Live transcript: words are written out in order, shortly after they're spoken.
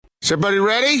Is everybody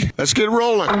ready? Let's get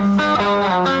rolling.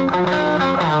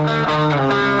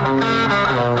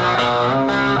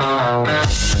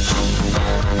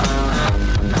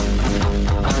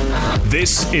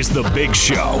 This is The Big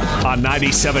Show on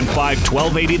 97.5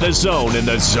 1280 The Zone and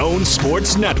The Zone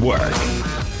Sports Network.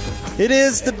 It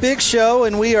is The Big Show,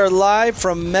 and we are live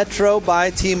from Metro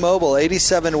by T-Mobile,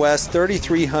 87 West,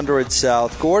 3300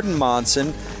 South. Gordon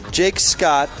Monson, Jake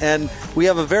Scott, and we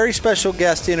have a very special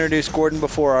guest to introduce Gordon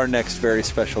before our next very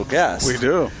special guest. We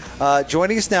do.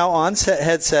 Joining us now on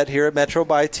headset here at Metro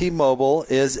by T-Mobile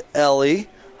is Ellie.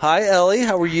 Hi, Ellie.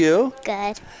 How are you?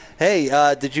 Good.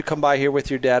 Hey, did you come by here with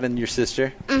your dad and your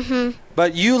sister? Mm-hmm.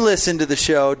 But you listen to the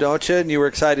show, don't you? And you were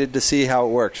excited to see how it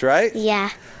works, right?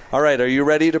 Yeah. All right. Are you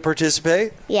ready to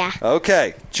participate? Yeah.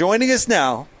 Okay. Joining us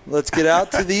now, let's get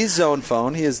out to the zone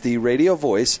phone. He is the radio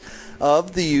voice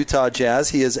of the Utah Jazz.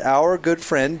 He is our good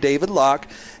friend, David Locke.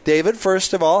 David,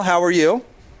 first of all, how are you?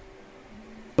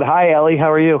 Hi, Ellie. How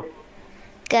are you?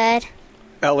 Good.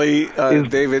 Ellie,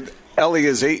 David, Ellie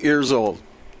is 8 years old.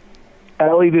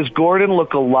 Ellie, does Gordon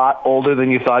look a lot older than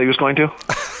you thought he was going to?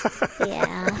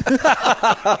 Yeah.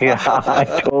 Yeah,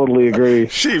 I totally agree.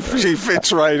 She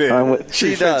fits right in.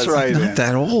 She does. Fits right in. Not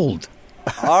that old.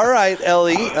 All right,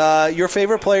 Ellie. Your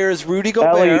favorite player is Rudy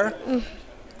Gobert. Ellie,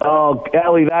 oh,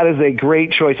 Ellie, that is a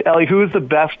great choice. Ellie, who is the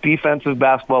best defensive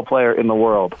basketball player in the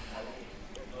world?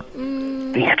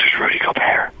 The answer is Rudy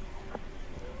Gobert.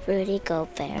 Rudy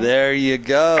Gobert. There you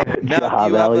go. Now, job,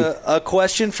 do you have Ellie. a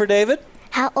question for David?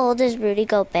 How old is Rudy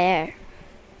Gobert?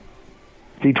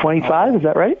 Is he 25? Is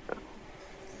that right?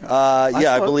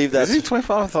 I believe that's... Is he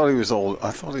 25? I thought he was old.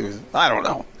 I don't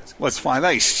know. Let's find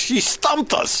out. She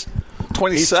stumped us.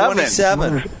 27. He's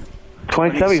 27.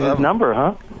 27 is his number,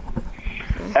 huh?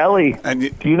 Ellie,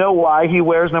 do you know why he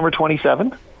wears number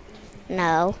 27?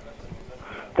 No.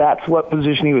 That's what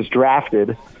position he was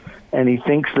drafted, and he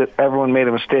thinks that everyone made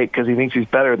a mistake because he thinks he's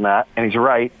better than that, and he's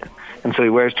right. And so he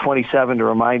wears 27 to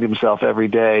remind himself every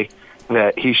day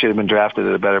that he should have been drafted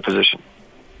at a better position.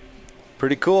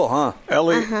 Pretty cool, huh?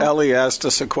 Ellie asked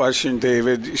us a question,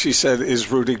 David. She said,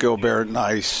 is Rudy Gobert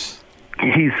nice?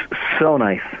 He's so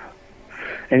nice.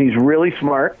 And he's really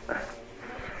smart,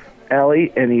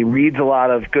 Ellie, and he reads a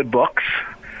lot of good books,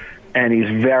 and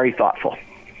he's very thoughtful.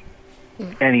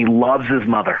 And he loves his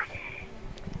mother.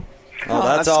 Oh,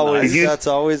 that's always nice. That's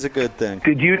always a good thing.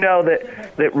 Did you know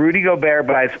that Rudy Gobert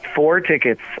buys 4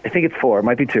 tickets, I think it's 4, it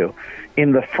might be 2,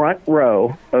 in the front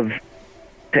row to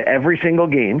every single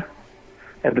game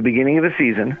at the beginning of the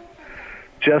season,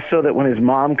 just so that when his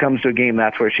mom comes to a game,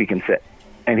 that's where she can sit,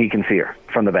 and he can see her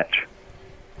from the bench.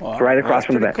 Wow, right across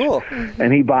from the bench. Cool.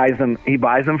 And he buys them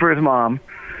for his mom,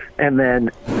 and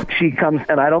then she comes,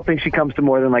 and I don't think she comes to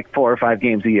more than like 4 or 5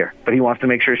 games a year, but he wants to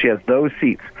make sure she has those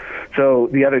seats. So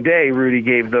the other day, Rudy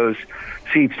gave those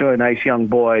seats to a nice young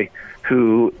boy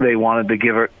who they wanted to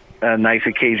give her a nice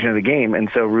occasion of the game, and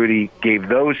so Rudy gave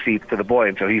those seats to the boy,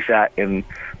 and so he sat in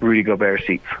Rudy Gobert's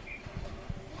seats.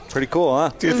 Pretty cool,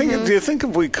 huh? Do you think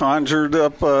if we conjured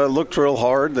up, looked real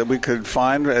hard, that we could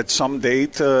find at some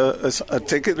date a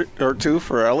ticket or two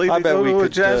for Ellie to go to a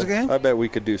Jazz game? I bet we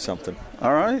could do something.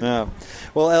 All right. Yeah.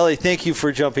 Well, Ellie, thank you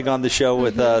for jumping on the show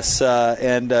with us.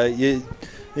 And you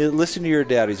listen to your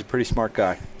dad. He's a pretty smart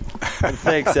guy.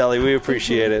 Thanks, Ellie. We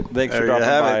appreciate it. Thanks for dropping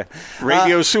by.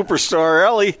 Radio superstar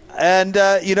Ellie. And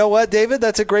you know what, David?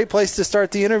 That's a great place to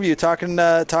start the interview, talking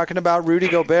about Rudy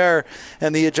Gobert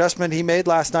and the adjustment he made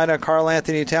last night on Karl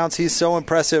Anthony Towns. He's so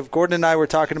impressive. Gordon and I were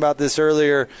talking about this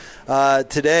earlier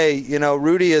today. You know,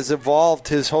 Rudy has evolved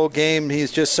his whole game.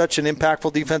 He's just such an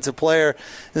impactful defensive player.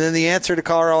 And then the answer to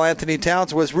Karl Anthony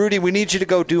Towns was, Rudy, we need you to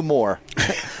go do more.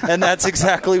 And that's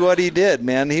exactly what he did,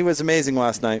 man. He was amazing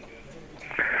last night.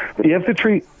 You have to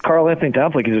treat Karl Anthony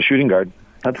Towns like he's a shooting guard.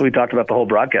 That's what we talked about the whole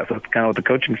broadcast. That's kind of what the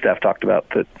coaching staff talked about.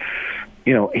 That,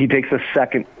 you know, he takes the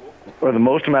second or the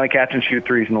most amount of catch and shoot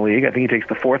threes in the league. I think he takes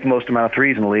the 4th most amount of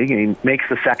threes in the league, and he makes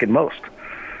the 2nd most.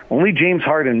 Only James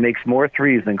Harden makes more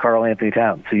threes than Karl Anthony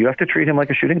Towns. So you have to treat him like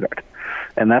a shooting guard.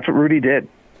 And that's what Rudy did.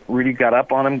 Rudy got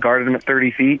up on him, guarded him at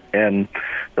 30 feet, and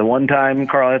the one time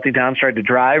Karl Anthony Towns tried to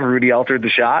drive, Rudy altered the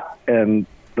shot, and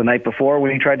the night before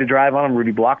when he tried to drive on him,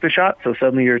 Rudy blocked the shot. So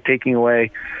suddenly you're taking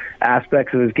away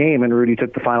aspects of his game, and Rudy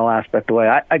took the final aspect away.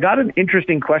 I got an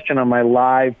interesting question on my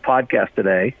live podcast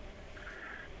today.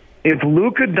 If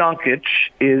Luka Doncic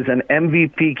is an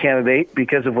MVP candidate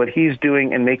because of what he's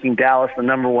doing and making Dallas the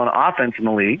number 1 offense in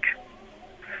the league,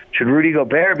 should Rudy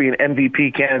Gobert be an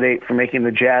MVP candidate for making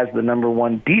the Jazz the number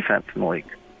 1 defense in the league?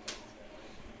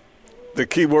 The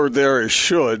key word there is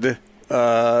should.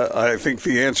 I think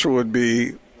the answer would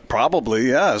be probably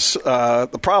yes.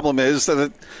 The problem is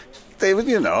that David,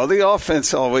 the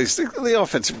offense the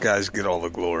offensive guys get all the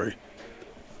glory.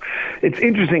 It's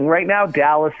interesting. Right now,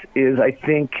 Dallas is, I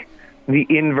think, the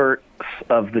inverse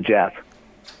of the Jazz.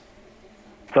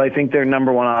 So I think they're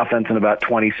number one offense and about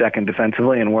 22nd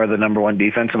defensively, and we're the number one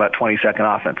defense, about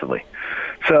 22nd offensively.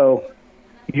 So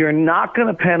you're not going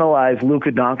to penalize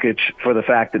Luka Doncic for the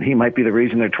fact that he might be the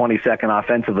reason they're 22nd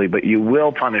offensively, but you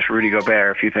will punish Rudy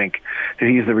Gobert if you think that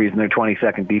he's the reason they're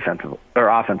 22nd defensively or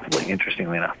offensively,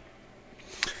 interestingly enough.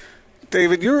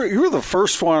 David, you're the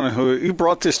first one who you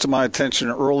brought this to my attention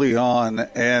early on,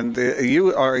 and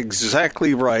you are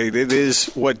exactly right. It is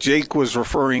what Jake was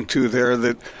referring to there.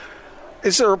 That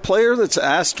is there a player that's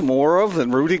asked more of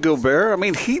than Rudy Gobert? I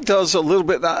mean, he does a little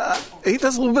bit. He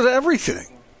does a little bit of everything.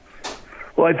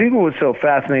 Well, I think what was so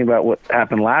fascinating about what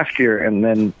happened last year,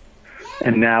 and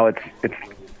now it's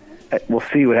we'll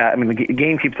see what happens. I mean, the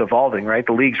game keeps evolving, right?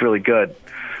 The league's really good.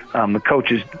 The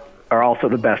coaches are also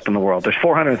the best in the world. There's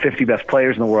 450 best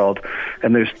players in the world,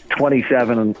 and there's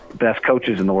 27 best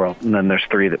coaches in the world, and then there's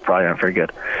 3 that probably aren't very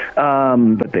good,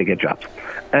 but they get jobs,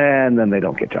 and then they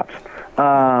don't get jobs.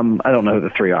 I don't know who the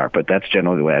 3 are, but that's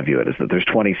generally the way I view it, is that there's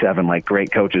 27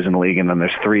 great coaches in the league, and then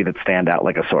there's 3 that stand out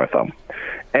like a sore thumb.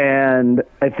 And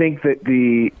I think that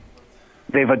the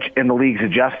leagues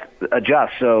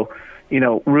adjust. So,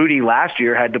 Rudy last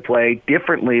year had to play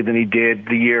differently than he did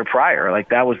the year prior.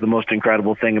 That was the most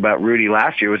incredible thing about Rudy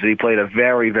last year, was that he played a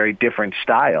very, very different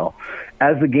style.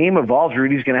 As the game evolves,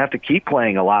 Rudy's going to have to keep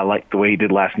playing a lot like the way he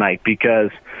did last night,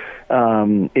 because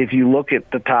if you look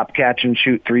at the top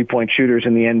catch-and-shoot three-point shooters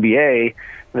in the NBA,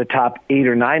 the top 8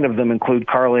 or 9 of them include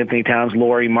Karl Anthony Towns,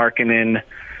 Lauri Markkanen,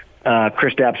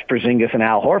 Kristaps Porzingis, and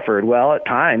Al Horford. Well, at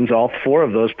times, all 4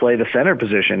 of those play the center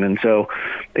position. And so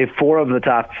if 4 of the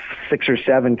top 6 or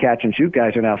 7 catch-and-shoot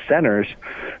guys are now centers,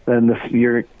 then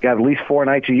you're got at least 4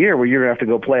 nights a year where you're going to have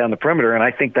to go play on the perimeter. And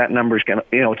I think that number's going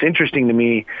to, it's interesting to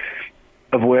me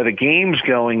of where the game's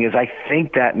going is I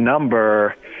think that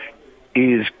number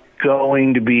is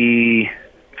going to be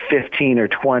 15 or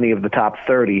 20 of the top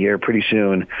 30 here pretty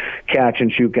soon.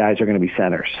 Catch-and-shoot guys are going to be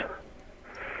centers.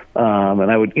 And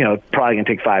I would, probably going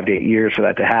to take 5 to 8 years for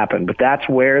that to happen, but that's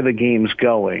where the game's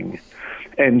going.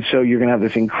 And so you're going to have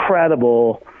this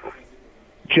incredible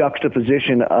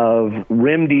juxtaposition of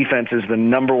rim defense is the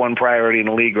number one priority in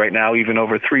the league right now, even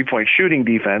over three-point shooting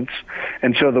defense.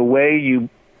 And so the way you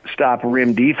stop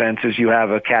rim defense is you have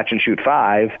a catch-and-shoot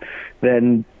 5,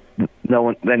 then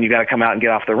you got to come out and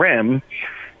get off the rim.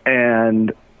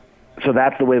 And so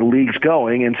that's the way the league's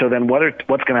going. And so then what's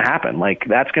going to happen?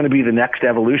 That's going to be the next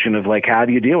evolution of how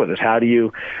do you deal with this? How do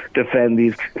you defend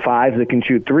these 5s that can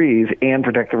shoot 3s and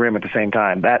protect the rim at the same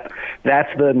time? That's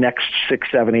the next 6,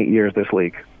 7, 8 years of this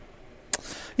league.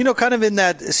 Kind of in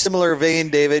that similar vein,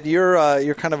 David,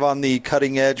 you're kind of on the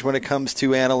cutting edge when it comes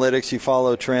to analytics. You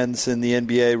follow trends in the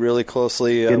NBA really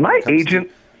closely. Did my agent,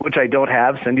 which I don't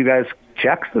have, send you guys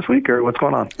checks this week, or what's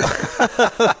going on?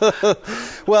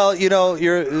 Well,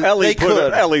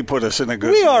 Ellie put us in a good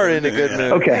mood. We are in a good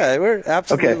mood. Okay. Yeah, we're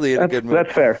absolutely in a good mood.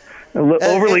 That's fair.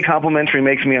 Overly complimentary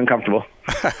makes me uncomfortable.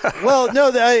 Well,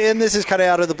 no, and this is kind of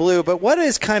out of the blue, but what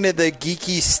is kind of the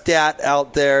geeky stat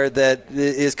out there that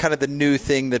is kind of the new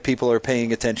thing that people are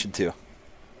paying attention to?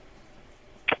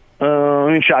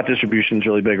 Shot distribution is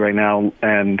really big right now,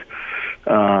 and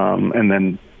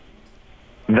then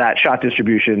that shot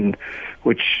distribution,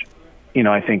 which,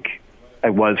 I think I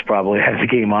was probably ahead of the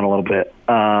game on a little bit,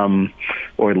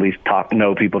 or at least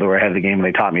know people that were ahead of the game, and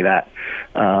they taught me that.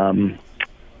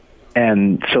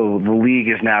 And so the league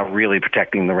is now really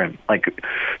protecting the rim.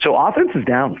 So offense is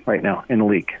down right now in the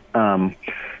league.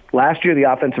 Last year,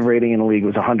 the offensive rating in the league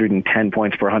was 110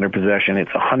 points per 100 possession.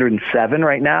 It's 107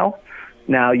 right now.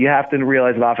 Now, you have to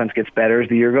realize that offense gets better as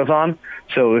the year goes on.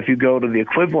 So if you go to the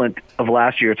equivalent of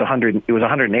last year, it was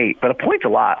 108, but a point's a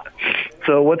lot.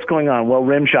 So what's going on? Well,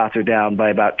 rim shots are down by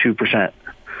about 2%.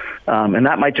 And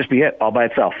that might just be it all by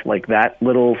itself. That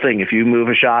little thing, if you move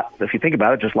a shot, if you think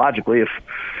about it just logically,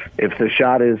 if the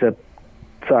shot is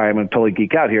sorry, I'm going to totally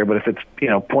geek out here, but if it's,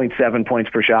 0.7 points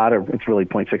per shot, or it's really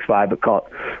 0.65, but call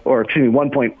it, or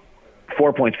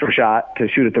 1.4 points per shot to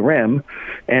shoot at the rim,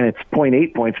 and it's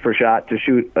 0.8 points per shot to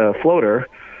shoot a floater.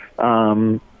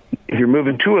 If you're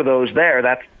moving 2 of those there,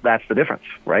 that's the difference,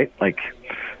 right?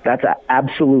 That's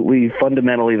absolutely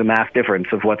fundamentally the math difference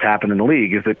of what's happened in the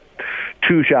league, is that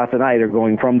 2 shots a night are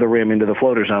going from the rim into the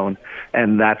floater zone,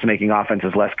 and that's making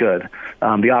offenses less good.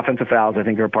 The offensive fouls, I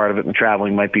think, are a part of it, and the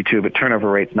traveling might be too, but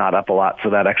turnover rate's not up a lot, so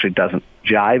that actually doesn't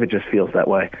jive. It just feels that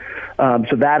way.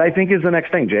 So that, I think, is the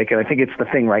next thing, Jake, and I think it's the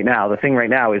thing right now. The thing right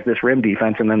now is this rim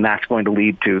defense, and then that's going to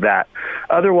lead to that.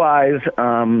 Otherwise,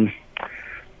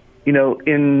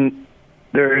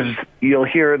 you'll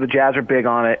hear the Jazz are big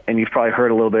on it, and you've probably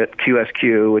heard a little bit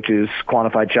QSQ, which is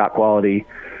quantified shot quality.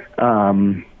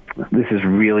 This is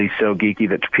really so geeky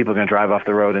that people are going to drive off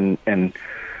the road and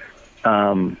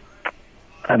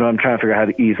I know I'm trying to figure out how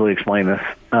to easily explain this.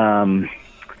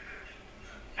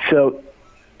 So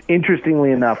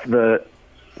interestingly enough, the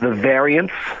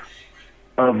variance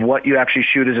of what you actually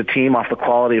shoot as a team off the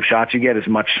quality of shots you get is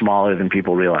much smaller than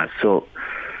people realize. So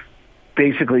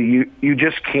basically, you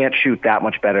just can't shoot that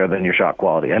much better than your shot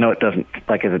quality. I know it doesn't,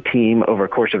 like as a team over a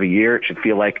course of a year, it should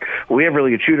feel like we have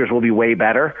really good shooters, we'll be way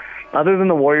better. Other than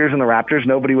the Warriors and the Raptors,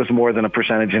 nobody was more than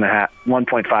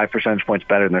 1.5 percentage points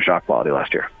better than their shot quality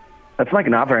last year. That's like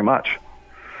not very much.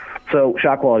 So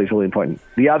shot quality is really important.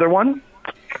 The other one,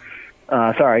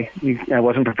 I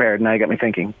wasn't prepared. Now you got me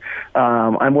thinking.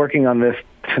 I'm working on this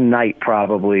tonight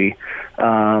probably.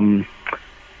 I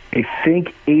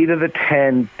think 8 of the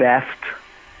 10 best,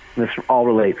 this all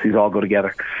relates, these all go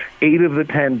together. 8 of the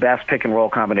 10 best pick and roll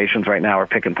combinations right now are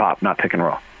pick and pop, not pick and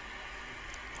roll.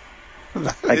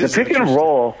 Like the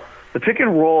pick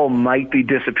and roll might be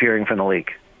disappearing from the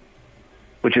league,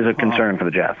 which is a concern for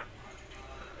the Jazz.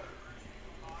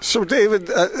 So,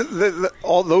 David,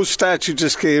 all those stats you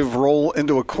just gave roll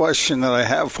into a question that I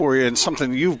have for you, and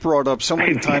something you've brought up so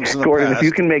many times in the Gordon, past. if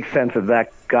you can make sense of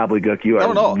that gobbledygook, you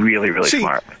are really, really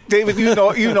smart. David, you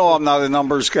know I'm not a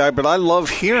numbers guy, but I love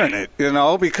hearing it,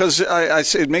 because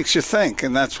it makes you think,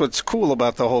 and that's what's cool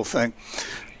about the whole thing.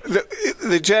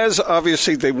 The Jazz,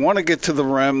 obviously, they want to get to the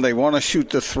rim. They want to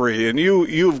shoot the three, and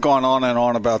you've gone on and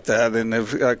on about that and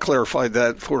have clarified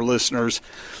that for listeners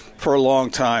for a long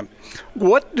time.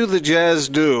 What do the Jazz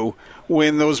do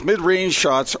when those mid-range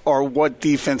shots are what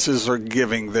defenses are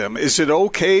giving them? Is it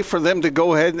okay for them to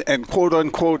go ahead and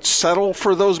quote-unquote settle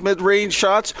for those mid-range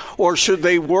shots, or should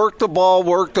they work the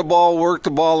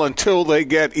ball until they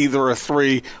get either a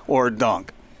three or a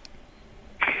dunk?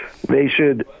 They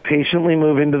should patiently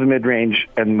move into the mid-range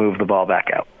and move the ball back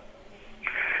out.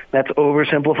 That's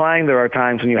oversimplifying. There are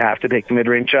times when you have to take the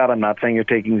mid-range shot. I'm not saying you're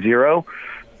taking 0.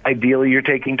 Ideally, you're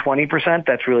taking 20%.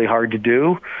 That's really hard to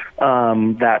do.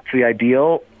 That's the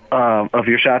ideal of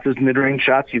your shots as mid-range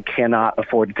shots. You cannot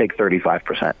afford to take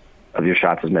 35% of your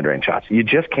shots as mid-range shots. You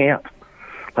just can't.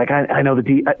 Like I know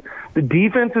the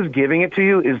defense is giving it to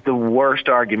you is the worst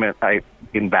argument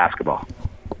in basketball.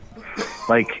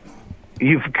 Like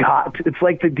it's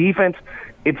like the defense.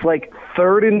 It's like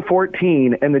 3rd and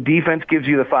 14, and the defense gives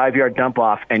you the 5-yard dump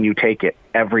off, and you take it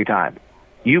every time.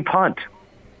 You punt,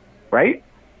 right?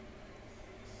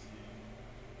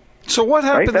 So what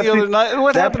happened the other night?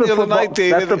 What happened the other night,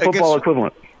 David? That's the football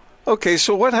equivalent. Okay,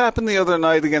 so what happened the other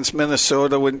night against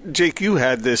Minnesota when, Jake, you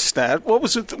had this stat? What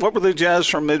was it? What were the Jazz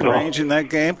from mid-range in that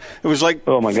game? It was like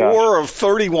 4 of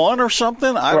 31 or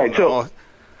something? I don't know.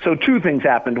 So 2 things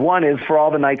happened. One is for all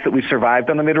the nights that we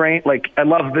survived on the mid-range. Like, I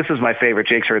love, this is my favorite.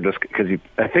 Jake's heard this because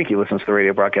I think he listens to the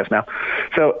radio broadcast now.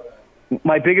 So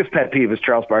my biggest pet peeve is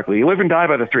Charles Barkley. You live and die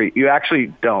by the 3. You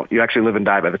actually don't. You actually live and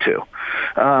die by the 2.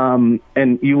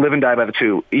 And you live and die by the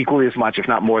 2 equally as much, if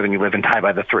not more, than you live and die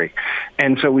by the 3.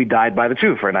 And so we died by the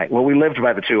 2 for a night. Well, we lived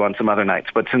by the 2 on some other nights.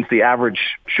 But since the average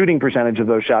shooting percentage of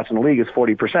those shots in the league is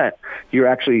 40%, you're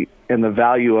actually, and the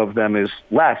value of them is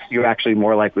less, you're actually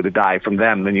more likely to die from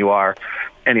them than you are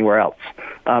anywhere else.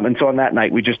 And so on that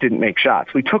night, we just didn't make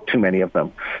shots. We took too many of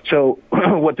them. So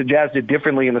what the Jazz did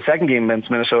differently in the second game against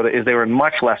Minnesota is they were in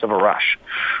much less of a rush.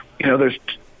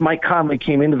 Mike Conley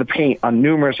came into the paint on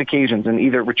numerous occasions and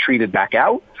either retreated back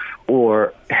out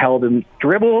or held and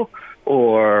dribble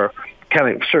or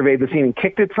kind of surveyed the scene and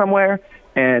kicked it somewhere.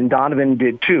 And Donovan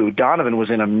did too. Donovan was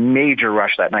in a major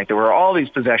rush that night. There were all these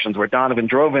possessions where Donovan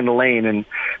drove in the lane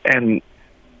and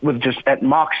was just at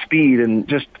Mach speed and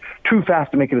just too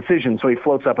fast to make a decision, so he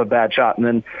floats up a bad shot. And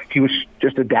then he was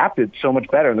just adapted so much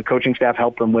better, and the coaching staff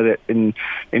helped them with it in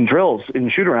drills, in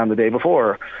shoot-around the day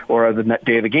before or the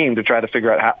day of the game to try to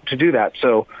figure out how to do that.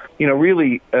 So,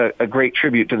 really a great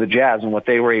tribute to the Jazz and what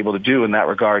they were able to do in that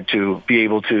regard to be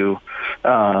able to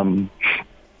kind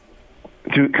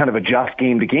of adjust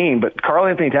game to game. But Karl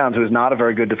Anthony Towns, who is not a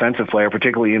very good defensive player,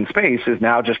 particularly in space, is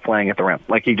now just playing at the rim.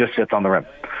 Like, he just sits on the rim.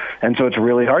 And so it's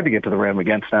really hard to get to the rim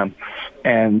against them.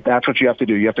 And that's what you have to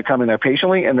do. You have to come in there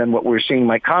patiently. And then what we're seeing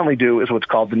Mike Conley do is what's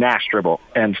called the Nash dribble.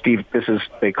 And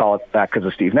they call it that because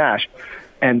of Steve Nash.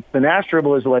 And the Nash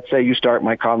dribble is, let's say you start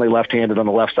Mike Conley left-handed on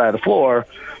the left side of the floor.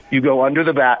 You go under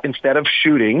the bat. Instead of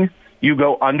shooting, you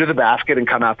go under the basket and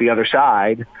come out the other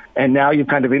side. And now you've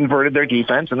kind of inverted their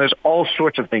defense, and there's all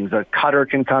sorts of things. A cutter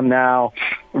can come now.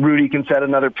 Rudy can set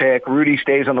another pick. Rudy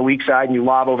stays on the weak side, and you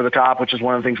lob over the top, which is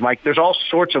one of the things, Mike. There's all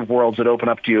sorts of worlds that open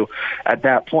up to you at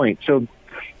that point. So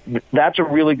that's a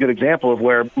really good example of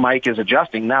where Mike is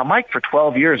adjusting. Now, Mike for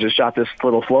 12 years has shot this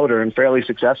little floater and fairly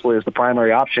successfully as the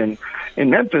primary option in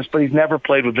Memphis, but he's never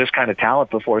played with this kind of talent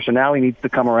before. So now he needs to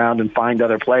come around and find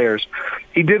other players.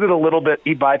 He did it a little bit.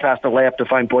 He bypassed the layup to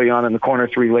find Boyan in the corner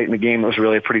three late in the game. It was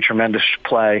really a pretty tremendous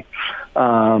play.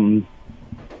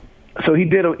 So he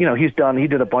did, he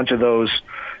did a bunch of those.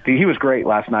 He was great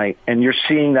last night, and you're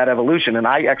seeing that evolution. And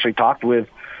I actually talked with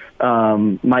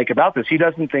Mike about this. He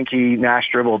doesn't think he Nash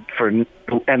dribbled for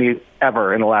any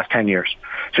ever in the last 10 years.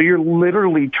 So you're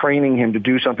literally training him to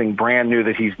do something brand new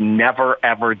that he's never,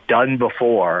 ever done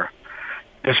before,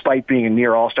 despite being a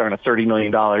near all-star and a $30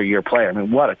 million a year player. I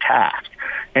mean, what a task.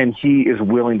 And he is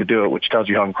willing to do it, which tells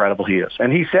you how incredible he is.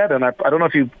 And he said, and I don't know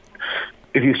if you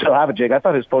still have it, Jake, I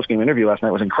thought his post-game interview last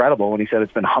night was incredible when he said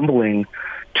it's been humbling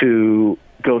to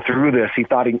go through this. He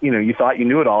thought, you thought you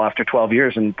knew it all after 12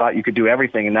 years and thought you could do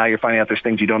everything, and now you're finding out there's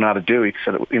things you don't know how to do. He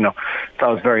said, thought it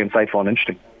was very insightful and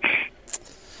interesting.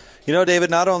 David,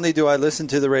 not only do I listen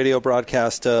to the radio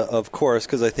broadcast, of course,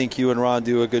 because I think you and Ron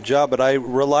do a good job, but I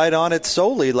relied on it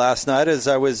solely last night as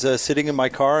I was sitting in my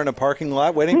car in a parking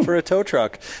lot waiting for a tow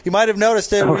truck. You might have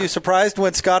noticed it. Were you surprised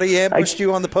when Scotty ambushed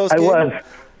you on the post game?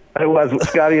 I was.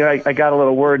 Scotty, I got a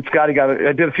little word. Scotty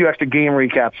I did a few extra game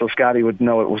recaps so Scotty would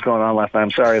know what was going on last night.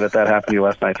 I'm sorry that happened to you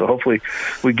last night. So hopefully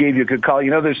we gave you a good call.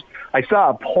 I saw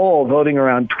a poll voting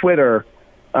around Twitter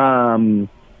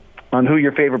on who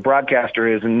your favorite broadcaster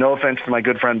is. And no offense to my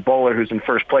good friend Bowler, who's in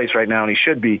first place right now, and he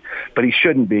should be, but he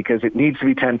shouldn't be because it needs to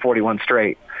be 1041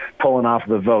 straight, pulling off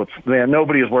the votes. Man,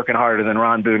 nobody is working harder than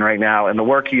Ron Boone right now, and the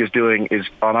work he is doing is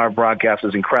on our broadcast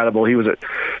is incredible. He was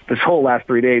this whole last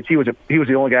 3 days. He was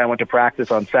the only guy I went to practice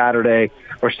on Saturday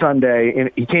or Sunday, and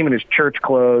he came in his church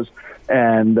clothes.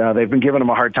 And they've been giving him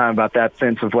a hard time about that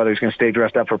sense of whether he's going to stay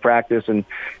dressed up for practice. And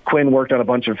Quinn worked on a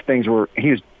bunch of things where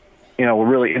he's were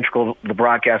really integral to the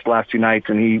broadcast last 2 nights,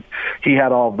 and he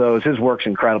had all of those. His work's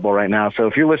incredible right now. So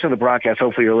if you're listening to the broadcast,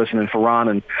 hopefully you're listening for Ron,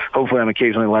 and hopefully I'm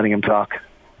occasionally letting him talk.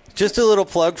 Just a little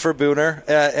plug for Booner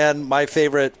and my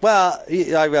favorite. Well,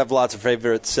 I have lots of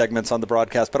favorite segments on the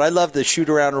broadcast, but I love the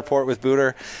shoot-around report with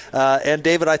Booner. And,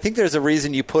 David, I think there's a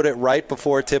reason you put it right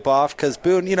before tip-off because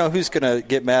Boone, who's going to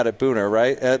get mad at Booner,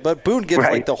 right? But Boone gives,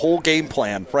 the whole game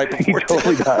plan right before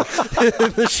totally does.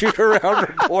 The shoot-around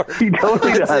report. He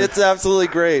totally does. It's absolutely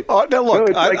great. Oh, now, look,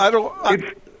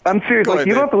 I'm serious. Ahead,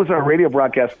 you don't have to listen to a radio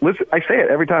broadcast. Listen, I say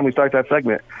it every time we start that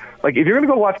segment. If you're going to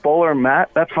go watch Bowler and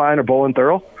Matt, that's fine, or Bowl and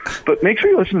Thurl. But make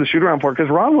sure you listen to the shoot-around report because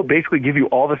Ron will basically give you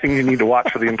all the things you need to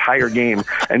watch for the entire game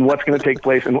and what's going to take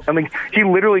place. And he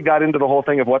literally got into the whole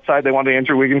thing of what side they wanted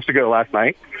Andrew Wiggins to go last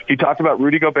night. He talked about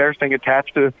Rudy Gobert staying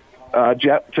attached to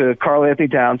Karl Anthony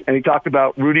Towns, and he talked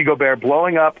about Rudy Gobert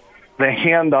blowing up the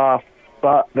handoff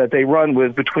that they run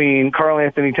with between Karl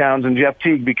Anthony Towns and Jeff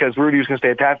Teague because Rudy was going to stay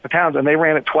attached to Towns, and they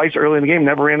ran it twice early in the game,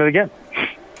 never ran it again.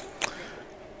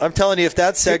 I'm telling you, if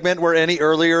that segment were any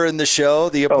earlier in the show,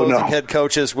 the opposing head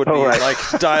coaches would be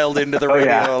dialed into the radio.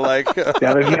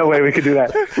 Yeah, there's no way we could do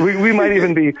that. We might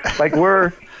even be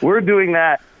we're doing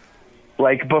that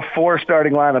before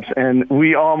starting lineups, and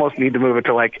we almost need to move it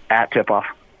to at tip off.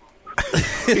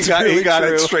 He got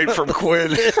it straight from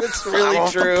Quinn. It's really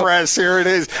true. The press. Here it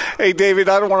is. Hey, David,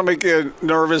 I don't want to make you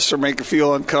nervous or make you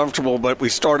feel uncomfortable, but we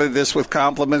started this with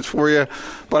compliments for you.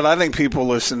 But I think people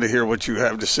listen to hear what you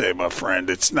have to say, my friend.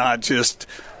 It's not just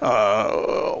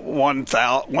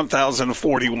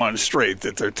 1,041 straight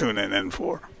that they're tuning in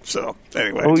for. So,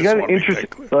 anyway, we got an interesting.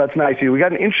 Well, that's nice of you. We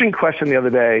got an interesting question the other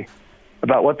day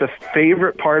about what the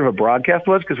favorite part of a broadcast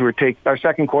was because our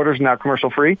second quarter is now commercial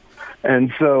free,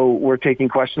 and so we're taking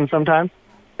questions sometimes.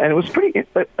 And it was pretty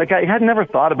I had never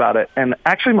thought about it. And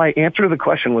actually, my answer to the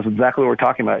question was exactly what we're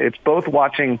talking about. It's both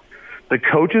watching the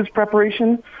coach's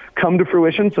preparation come to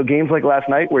fruition, so games like last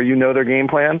night where their game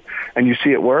plan and you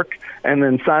see it work, and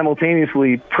then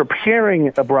simultaneously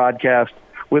preparing a broadcast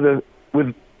with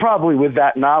probably with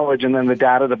that knowledge and then the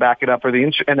data to back it up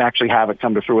and actually have it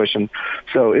come to fruition.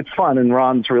 So it's fun, and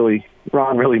Ron really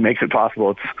makes it possible.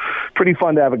 It's pretty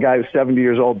fun to have a guy who's 70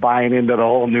 years old buying into the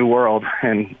whole new world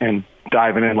and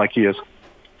diving in like he is.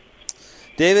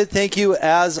 David, thank you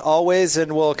as always,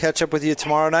 and we'll catch up with you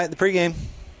tomorrow night in the pregame.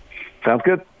 Sounds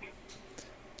good.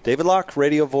 David Locke,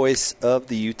 radio voice of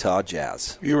the Utah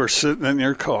Jazz. You were sitting in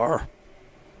your car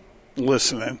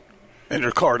listening. And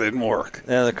your car didn't work.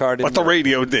 Yeah, the car didn't But the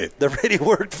radio did. The radio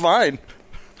worked fine.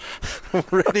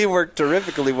 The radio worked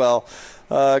terrifically well.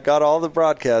 Got all the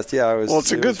broadcast. Yeah, Well,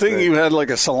 it's a good thing you had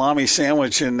a salami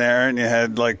sandwich in there, and you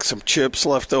had some chips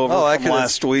left over from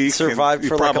last week. Survived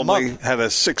for a month. You probably month. had a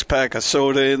 6-pack of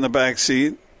soda in the back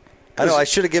seat. I know. I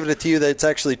should have given it to you. That it's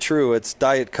actually true. It's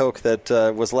Diet Coke that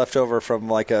was left over from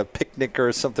like a picnic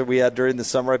or something we had during the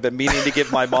summer. I've been meaning to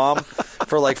give my mom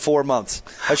for like 4 months.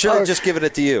 I should have just given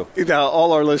it to you.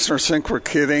 All our listeners think we're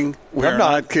kidding. We're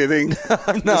not kidding.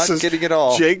 I'm not kidding at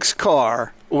all. Jake's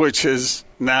car, which is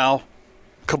now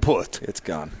kaput. It's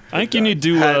gone. I think you need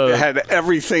to had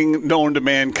everything known to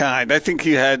mankind. I think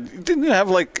you didn't you have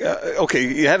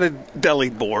you had a deli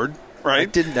board, right? I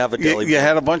didn't have a deli board. You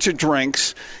had a bunch of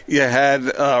drinks. You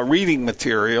had reading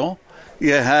material.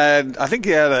 I think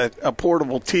you had a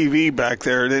portable TV back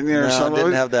there, didn't you? No, I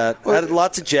didn't have that. I had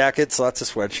lots of jackets, lots of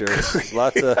sweatshirts,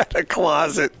 lots of a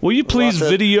closet. Will you please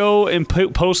video and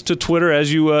post to Twitter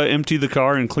as you empty the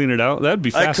car and clean it out? That'd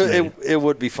be fascinating. It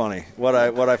would be funny. What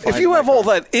I find. If you have all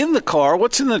that in the car,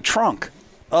 what's in the trunk?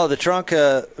 Oh, the trunk.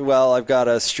 I've got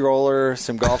a stroller,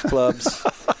 some golf clubs,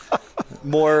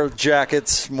 more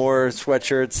jackets, more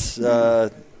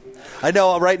sweatshirts. I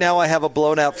know right now I have a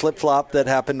blown-out flip-flop that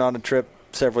happened on a trip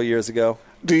several years ago.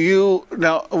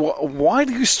 Why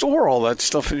do you store all that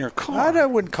stuff in your car? I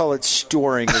wouldn't call it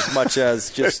storing as much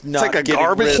as just not like a getting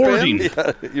garbage rid bin.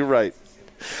 Yeah, you're right.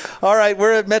 All right,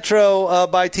 we're at Metro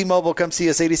by T-Mobile. Come see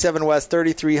us, 87 West,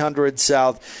 3300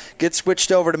 South. Get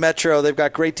switched over to Metro. They've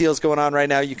got great deals going on right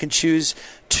now. You can choose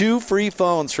 2 free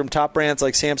phones from top brands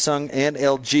like Samsung and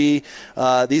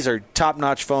LG. These are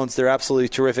top-notch phones. They're absolutely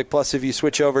terrific. Plus, if you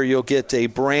switch over, you'll get a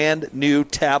brand-new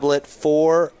tablet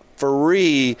for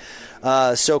free.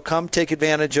 So come take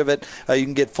advantage of it. You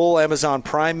can get full Amazon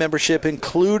Prime membership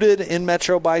included in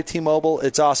Metro by T-Mobile.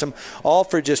 It's awesome. All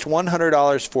for just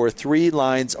 $100 for 3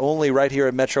 lines only right here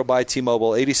at Metro by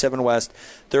T-Mobile, 87 West,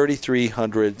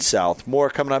 3300 South.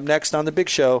 More coming up next on The Big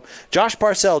Show. Josh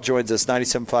Parcell joins us,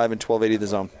 97.5 and 1280 The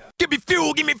Zone. Give me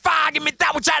fuel, give me fire, give me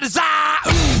that which I desire.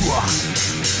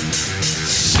 Ooh.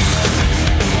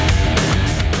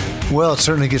 Well, it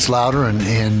certainly gets louder and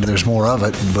there's more of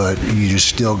it, but you just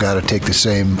still got to take the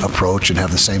same approach and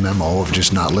have the same MO of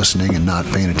just not listening and not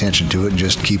paying attention to it and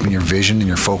just keeping your vision and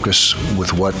your focus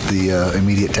with what the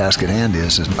immediate task at hand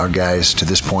is. And our guys to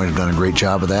this point have done a great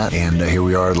job of that, and here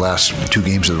we are the last 2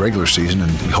 games of the regular season, and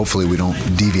hopefully we don't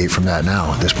deviate from that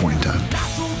now at this point in time.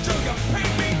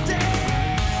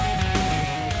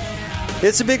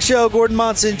 It's a big show. Gordon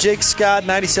Monson, Jake Scott,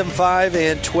 97.5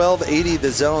 and 1280 The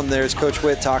Zone. There's Coach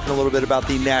Witt talking a little bit about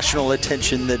the national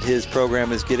attention that his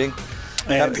program is getting.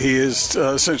 And he is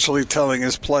essentially telling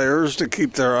his players to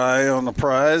keep their eye on the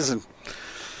prize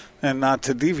and not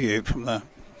to deviate from that.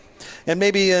 And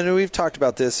maybe, and we've talked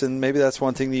about this, and maybe that's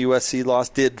one thing the USC loss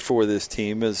did for this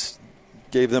team is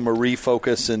gave them a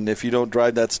refocus, and if you don't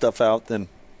drive that stuff out, then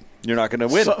you're not going to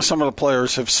win. Some of the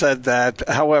players have said that.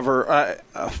 However,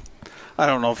 I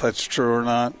don't know if that's true or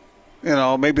not.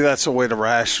 Maybe that's a way to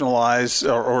rationalize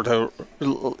or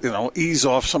to, ease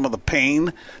off some of the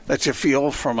pain that you feel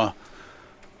from a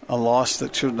loss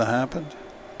that shouldn't have happened.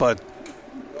 But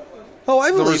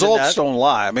I believe the results in that. don't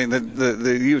lie. I mean,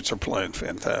 the Utes are playing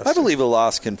fantastic. I believe a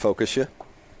loss can focus you.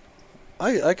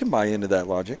 I can buy into that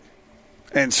logic.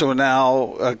 And so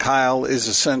now Kyle is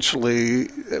essentially,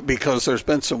 because there's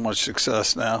been so much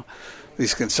success now,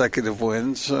 these consecutive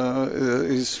wins,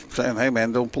 he's saying, hey,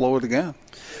 man, don't blow it again.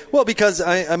 Well, because,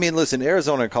 I mean, listen,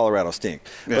 Arizona and Colorado stink.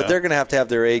 Yeah. But they're going to have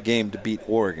their A game to beat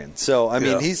Oregon. So, I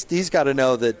mean, he's got to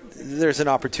know that there's an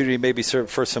opportunity maybe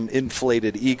for some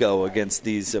inflated ego against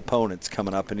these opponents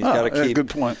coming up. And he's got to good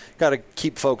point. Got to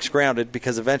keep folks grounded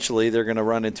because eventually they're going to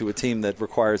run into a team that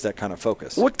requires that kind of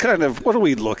focus. What are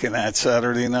we looking at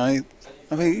Saturday night?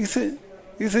 I mean, you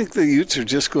think the Utes are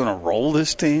just going to roll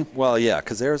this team? Well, yeah,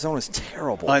 because Arizona's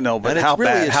terrible. I know, but how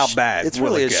bad? It's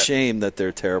really a shame that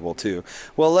they're terrible too.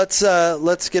 Well, let's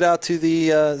get out to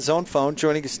the zone phone.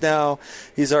 Joining us now,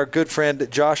 he's our good friend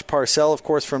Josh Parcell, of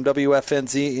course, from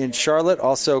WFNZ in Charlotte.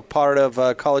 Also part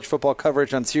of college football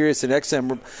coverage on Sirius and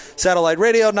XM satellite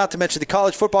radio. Not to mention the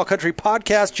College Football Country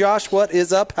podcast. Josh, what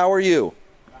is up? How are you?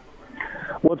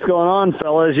 What's going on,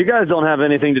 fellas? You guys don't have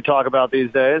anything to talk about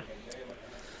these days.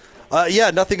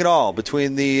 Yeah, nothing at all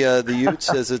between the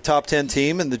Utes as a top 10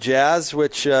 team and the Jazz,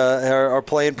 which are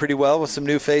playing pretty well with some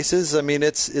new faces. I mean,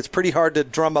 it's pretty hard to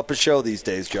drum up a show these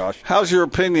days, Josh. How's your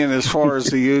opinion as far as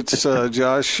the Utes,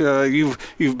 Josh?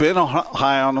 You've been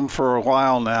high on them for a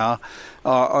while now.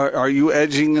 Are you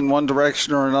edging in one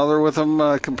direction or another with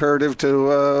them comparative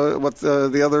to what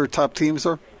the other top teams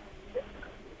are?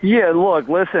 Yeah, look,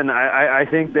 listen, I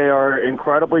think they are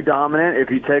incredibly dominant. If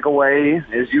you take away,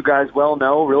 as you guys well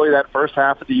know, really that first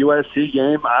half of the USC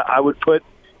game, I would put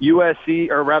Utah's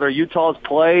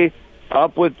play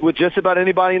up with just about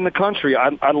anybody in the country.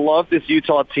 I love this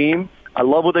Utah team. I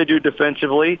love what they do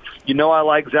defensively. I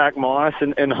like Zach Moss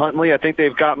and Huntley. I think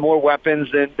they've got more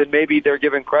weapons than maybe they're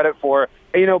given credit for.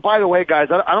 By the way, guys,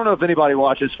 I don't know if anybody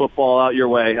watches football out your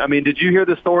way. I mean, did you hear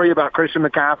the story about Christian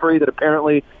McCaffrey that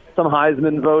apparently some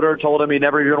Heisman voter told him he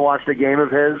never even watched a game of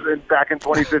his back in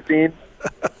 2015?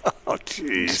 Oh,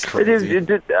 jeez.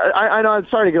 I know I'm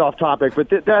sorry to get off topic, but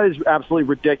that is absolutely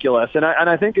ridiculous. And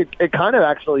I think it kind of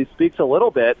actually speaks a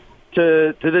little bit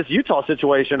to this Utah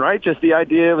situation, right? Just the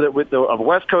idea that of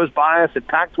West Coast bias and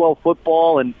Pac-12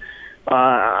 football. And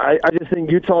I just think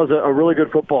Utah is a really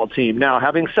good football team. Now,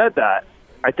 having said that,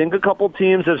 I think a couple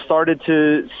teams have started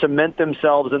to cement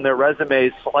themselves in their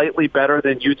resumes slightly better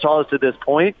than Utah's to this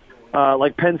point.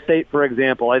 Like Penn State, for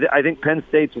example. I think Penn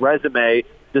State's resume,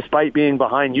 despite being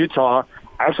behind Utah,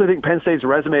 I actually think Penn State's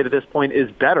resume to this point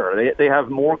is better. They have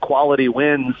more quality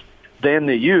wins than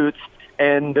the Utes,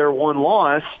 and their one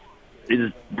loss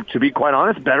is, to be quite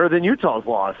honest, better than Utah's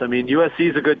loss. I mean, USC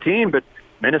is a good team, but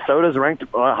Minnesota's ranked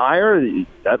higher.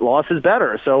 That loss is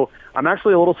better. So I'm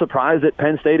actually a little surprised that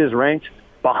Penn State is ranked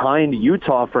behind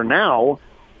Utah for now.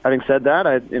 Having said that,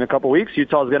 in a couple weeks,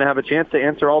 Utah is going to have a chance to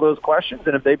answer all those questions,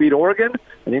 and if they beat Oregon,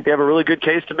 I think they have a really good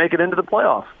case to make it into the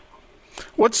playoff.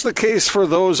 What's the case for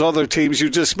those other teams? You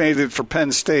just made it for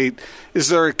Penn State. Is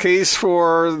there a case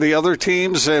for the other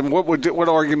teams, and what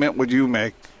argument would you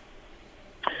make?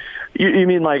 You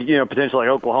mean like, potentially like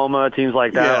Oklahoma, teams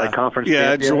like that, like conference?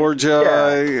 Yeah, champions?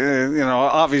 Georgia,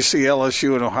 obviously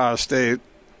LSU and Ohio State.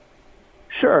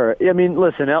 Sure. I mean,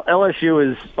 listen,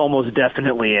 LSU is almost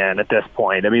definitely in at this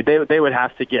point. I mean, they would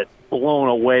have to get blown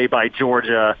away by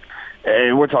Georgia.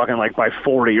 We're talking like by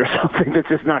 40 or something. That's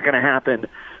just not going to happen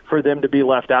for them to be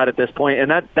left out at this point.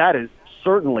 And that is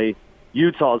certainly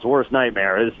Utah's worst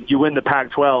nightmare is you win the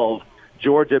Pac-12,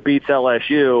 Georgia beats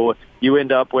LSU, you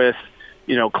end up with,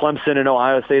 Clemson and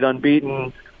Ohio State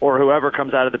unbeaten, or whoever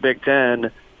comes out of the Big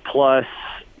Ten, plus,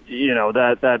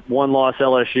 that one-loss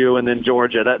LSU and then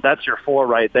Georgia. That's your four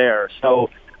right there. So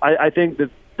I think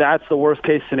that's the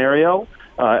worst-case scenario.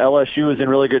 LSU is in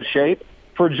really good shape.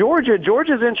 For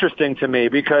Georgia's interesting to me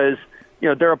because,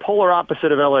 they're a polar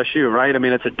opposite of LSU, right? I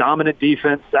mean, it's a dominant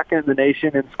defense, second in the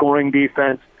nation in scoring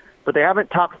defense, but they haven't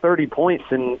topped 30 points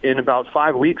in about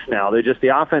 5 weeks now.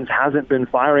 The offense hasn't been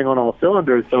firing on all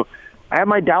cylinders. So I have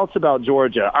my doubts about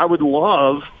Georgia. I would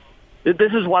love,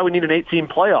 this is why we need an 8-team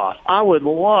playoff. I would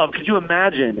love, could you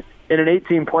imagine in an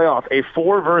 8-team playoff, a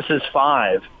 4 versus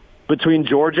 5 between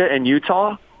Georgia and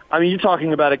Utah? I mean, you're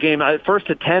talking about a game, first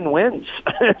to 10 wins.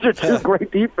 They're two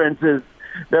great defenses.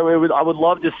 I would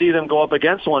love to see them go up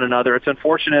against one another. It's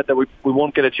unfortunate that we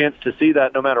won't get a chance to see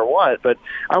that no matter what. But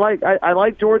I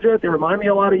like Georgia. They remind me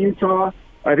a lot of Utah.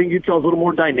 I think Utah's a little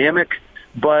more dynamic,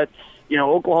 but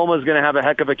Oklahoma is going to have a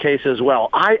heck of a case as well.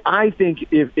 I think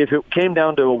if it came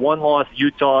down to a one-loss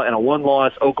Utah and a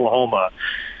one-loss Oklahoma,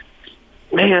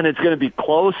 man, it's going to be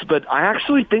close, but I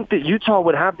actually think that Utah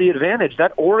would have the advantage.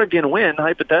 That Oregon win,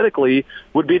 hypothetically,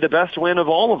 would be the best win of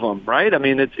all of them, right? I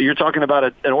mean, you're talking about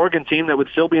an Oregon team that would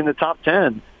still be in the top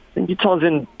 10. I think Utah's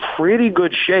in pretty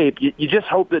good shape. You just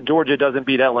hope that Georgia doesn't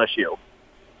beat LSU.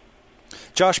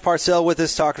 Josh Parcell with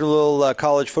us, talking a little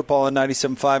college football on 97.5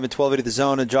 and 1280 The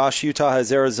Zone. And Josh, Utah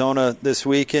has Arizona this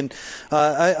week, and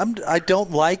I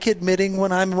don't like admitting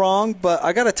when I'm wrong, but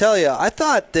I got to tell you, I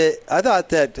thought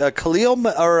that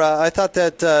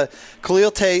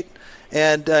Khalil Tate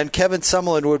and Kevin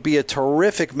Summerlin would be a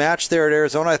terrific match there at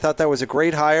Arizona. I thought that was a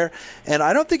great hire, and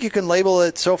I don't think you can label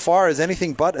it so far as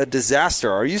anything but a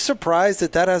disaster. Are you surprised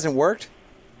that hasn't worked?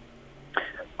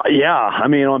 Yeah, I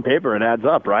mean, on paper it adds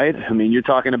up, right? I mean, you're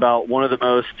talking about one of the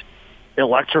most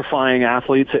electrifying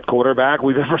athletes at quarterback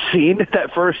we've ever seen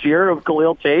that first year of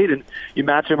Khalil Tate, and you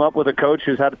match him up with a coach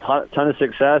who's had a ton of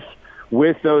success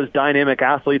with those dynamic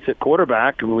athletes at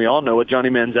quarterback, and we all know what Johnny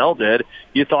Manziel did.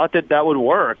 You thought that would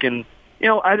work, and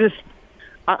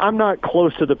I'm not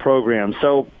close to the program,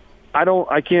 so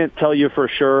I can't tell you for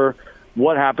sure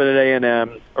what happened at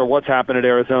A&M or what's happened at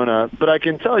Arizona, but I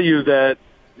can tell you that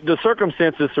the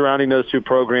circumstances surrounding those two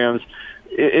programs,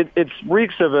 it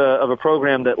reeks of a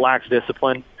program that lacks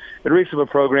discipline. It reeks of a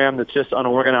program that's just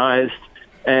unorganized.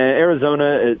 And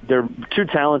Arizona, they're too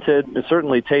talented.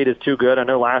 Certainly Tate is too good. I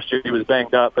know last year he was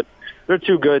banged up, but they're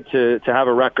too good to have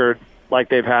a record like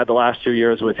they've had the last 2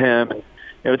 years with him. And,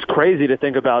 it's crazy to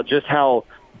think about just how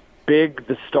big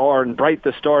the star and bright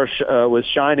the star was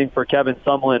shining for Kevin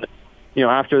Summerlin,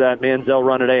 after that Manziel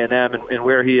run at A&M and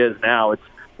where he is now. It's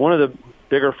one of the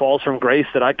bigger falls from grace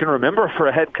that I can remember for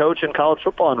a head coach in college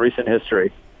football in recent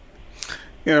history.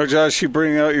 You know, Josh,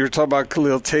 you're talking about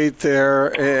Khalil Tate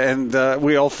there, and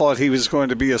we all thought he was going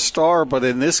to be a star, but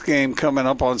in this game coming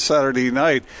up on Saturday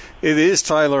night, it is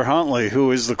Tyler Huntley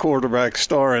who is the quarterback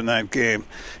star in that game.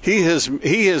 He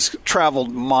has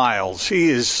traveled miles. He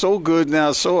is so good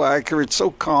now, so accurate, so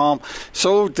calm,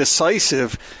 so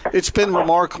decisive. It's been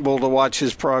remarkable to watch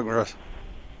his progress.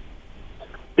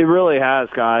 It really has,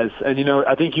 guys. And,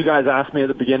 I think you guys asked me at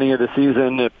the beginning of the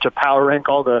season to power rank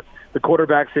all the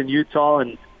quarterbacks in Utah,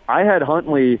 and I had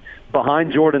Huntley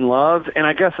behind Jordan Love, and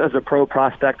I guess as a pro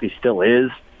prospect he still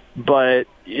is, but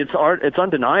it's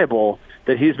undeniable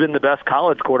that he's been the best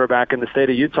college quarterback in the state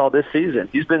of Utah this season.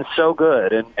 He's been so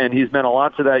good, and he's meant a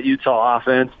lot to that Utah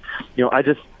offense.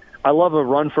 I love a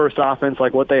run-first offense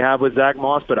like what they have with Zach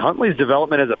Moss, but Huntley's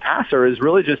development as a passer has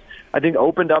really just, I think,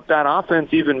 opened up that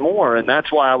offense even more, and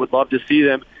that's why I would love to see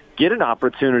them get an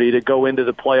opportunity to go into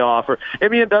the playoff.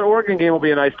 That Oregon game will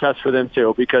be a nice test for them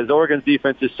too, because Oregon's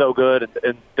defense is so good,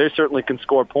 and they certainly can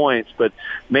score points. But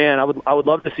man, I would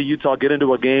love to see Utah get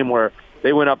into a game where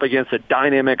they went up against a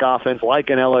dynamic offense like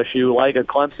an LSU, like a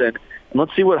Clemson, and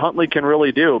let's see what Huntley can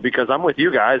really do. Because I'm with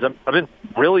you guys, I've been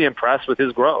really impressed with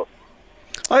his growth.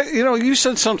 You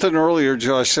said something earlier,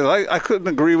 Josh, that I couldn't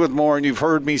agree with more, and you've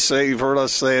heard us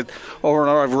say it over and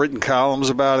over. I've written columns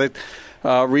about it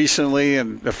recently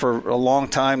and for a long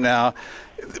time now.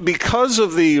 Because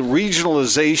of the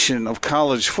regionalization of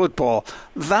college football,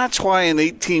 that's why an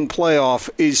 8-team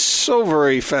playoff is so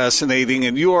very fascinating.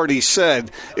 And you already said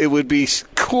it would be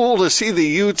cool to see the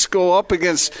Utes go up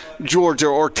against Georgia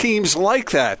or teams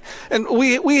like that. And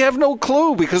we have no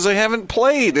clue because they haven't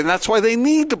played, and that's why they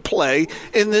need to play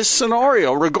in this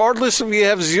scenario, regardless if you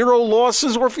have 0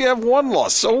 losses or if you have 1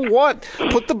 loss. So what?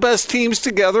 Put the best teams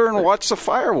together and watch the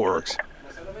fireworks.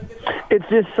 It's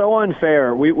just so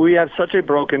unfair. We have such a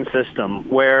broken system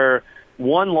where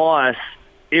 1 loss,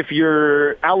 if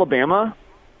you're Alabama,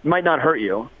 might not hurt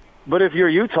you. But if you're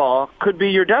Utah, could be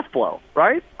your death blow,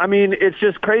 right? I mean, it's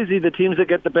just crazy, the teams that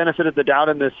get the benefit of the doubt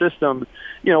in this system.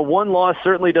 1 loss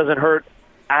certainly doesn't hurt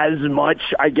as much,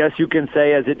 I guess you can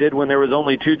say, as it did when there was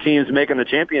only 2 teams making the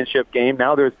championship game.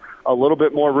 Now there's a little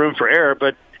bit more room for error,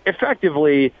 but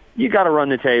effectively, you got to run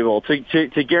the table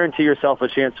to guarantee yourself a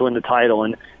chance to win the title.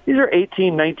 And these are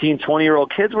 18, 19,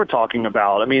 20-year-old kids we're talking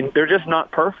about. I mean, they're just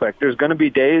not perfect. There's going to be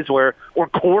days or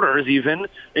quarters even,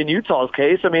 in Utah's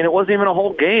case. I mean, it wasn't even a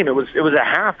whole game. It was a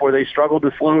half where they struggled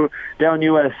to slow down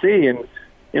USC, and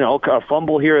a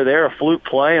fumble here or there, a fluke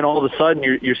play, and all of a sudden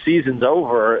your season's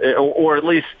over, or at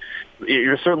least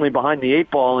you're certainly behind the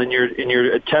 8 ball in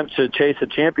your attempt to chase a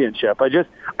championship.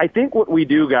 I think what we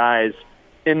do, guys,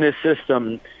 in this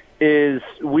system is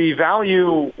we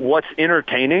value what's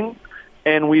entertaining,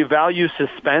 and we value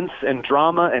suspense and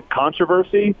drama and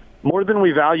controversy more than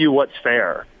we value what's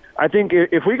fair. I think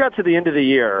if we got to the end of the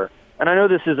year, and I know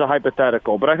this is a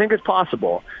hypothetical, but I think it's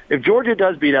possible, if Georgia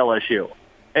does beat LSU,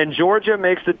 and Georgia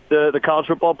makes the college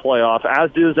football playoff,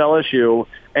 as does LSU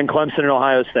and Clemson and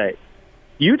Ohio State,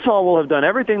 Utah will have done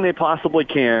everything they possibly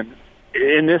can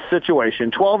in this situation,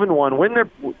 12-1, win their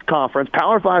conference,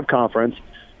 Power 5 conference,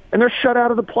 and they're shut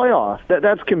out of the playoff.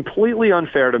 That's completely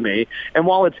unfair to me. And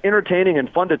while it's entertaining and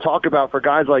fun to talk about for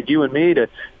guys like you and me to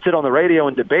sit on the radio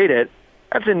and debate it,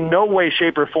 that's in no way,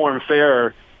 shape, or form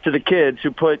fair to the kids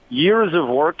who put years of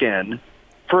work in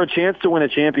for a chance to win a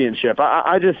championship.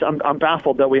 I'm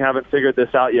baffled that we haven't figured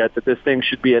this out yet, that this thing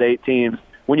should be at 8 teams.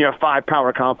 When you have 5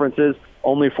 power conferences,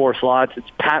 only 4 slots, it's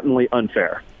patently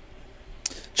unfair.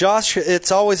 Josh,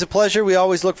 it's always a pleasure. We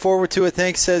always look forward to it.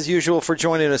 Thanks, as usual, for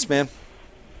joining us, man.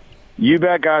 You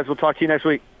bet, guys. We'll talk to you next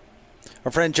week.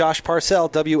 Our friend Josh Parcell,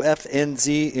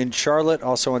 WFNZ in Charlotte,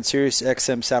 also on Sirius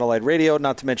XM Satellite Radio,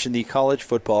 not to mention the College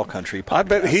Football Country podcast. I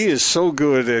bet he is so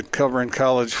good at covering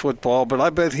college football, but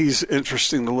I bet he's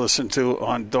interesting to listen to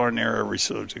on darn near every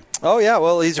subject. Oh, yeah.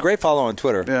 Well, he's a great follow on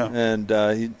Twitter. Yeah. And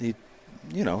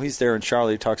he's there in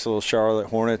Charlotte. He talks a little Charlotte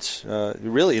Hornets.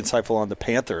 Really insightful on the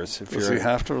Panthers. Does he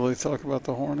have to really talk about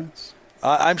the Hornets?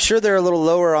 I'm sure they're a little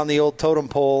lower on the old totem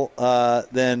pole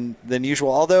than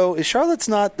usual. Although Charlotte's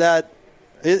not that.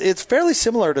 It's fairly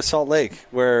similar to Salt Lake,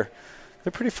 where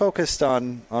they're pretty focused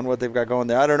on what they've got going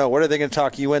there. I don't know. What are they going to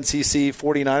talk? UNCC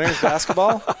 49ers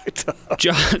basketball?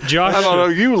 Josh, I don't know.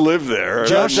 You live there.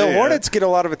 Josh, the Hornets get a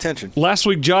lot of attention. Last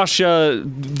week, Josh,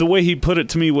 the way he put it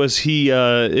to me was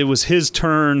it was his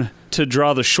turn to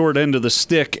draw the short end of the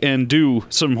stick and do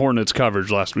some Hornets coverage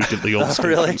last week at the old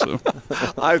stadium. Really? So.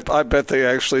 I bet they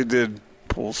actually did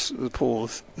pull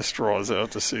the straws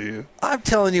out to see you. I'm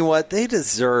telling you what, they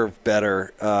deserve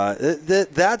better.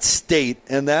 That state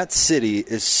and that city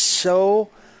is so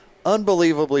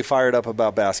unbelievably fired up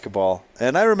about basketball.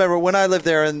 And I remember when I lived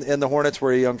there and the Hornets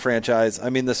were a young franchise, I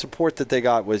mean, the support that they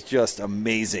got was just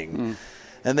amazing.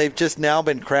 And they've just now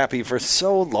been crappy for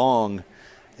so long.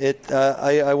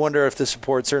 I wonder if the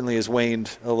support certainly has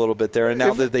waned a little bit there, and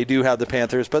now that they do have the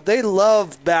Panthers. But they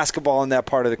love basketball in that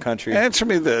part of the country. Answer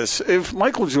me this. If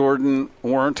Michael Jordan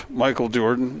weren't Michael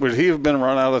Jordan, would he have been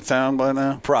run out of town by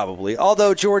now? Probably.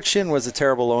 Although George Shinn was a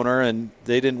terrible owner, and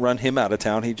they didn't run him out of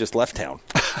town. He just left town.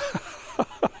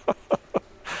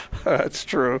 That's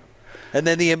true. And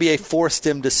then the NBA forced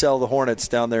him to sell the Hornets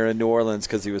down there in New Orleans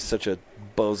because he was such a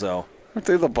bozo. Weren't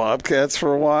they the Bobcats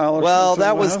for a while? Well,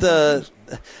 that was the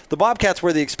Bobcats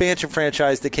were the expansion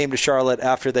franchise that came to Charlotte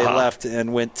after they left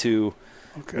and went to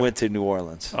New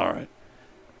Orleans. All right.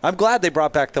 I'm glad they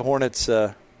brought back the Hornets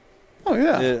logo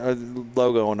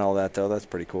and all that, though. That's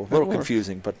pretty cool. A little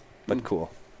confusing, but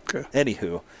cool. Okay.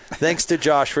 Anywho, thanks to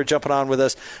Josh for jumping on with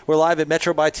us. We're live at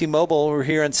Metro by T-Mobile. We're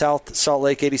here in South Salt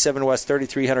Lake, 87 West,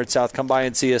 3300 South. Come by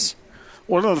and see us.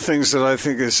 One of the things that I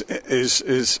think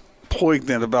is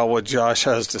poignant about what Josh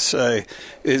has to say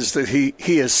is that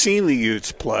he has seen the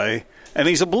Utes play, and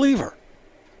he's a believer.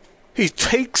 He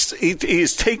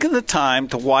has taken the time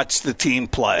to watch the team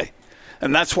play,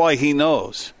 and that's why he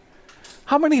knows.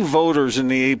 How many voters in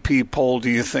the AP poll do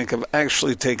you think have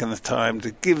actually taken the time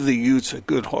to give the Utes a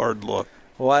good hard look?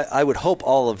 Well, I would hope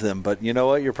all of them, but you know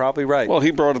what? You're probably right. Well,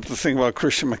 he brought up the thing about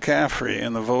Christian McCaffrey,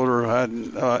 and the voter who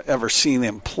hadn't ever seen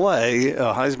him play,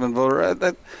 a Heisman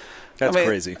voter. That's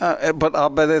crazy. But I'll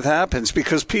bet it happens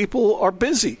because people are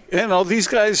busy. You know, these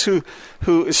guys who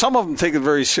some of them take it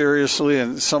very seriously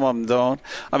and some of them don't.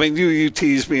 I mean, you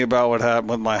teased me about what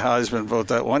happened with my Heisman vote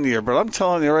that one year, but I'm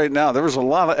telling you right now, there was a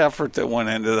lot of effort that went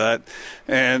into that.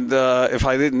 And if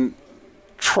I didn't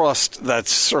trust that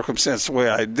circumstance the way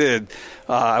I did,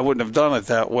 I wouldn't have done it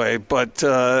that way. But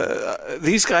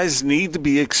these guys need to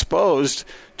be exposed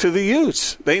to the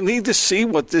Utes. They need to see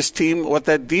what this team, what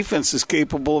that defense is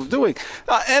capable of doing.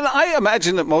 And I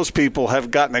imagine that most people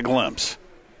have gotten a glimpse.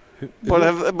 But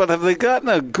have they gotten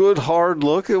a good hard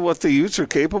look at what the Utes are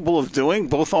capable of doing,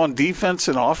 both on defense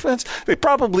and offense? They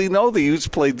probably know the Utes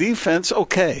play defense.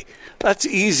 Okay, that's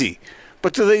easy.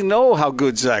 But do they know how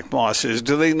good Zach Moss is?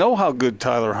 Do they know how good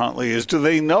Tyler Huntley is? Do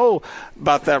they know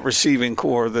about that receiving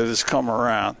core that has come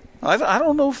around? I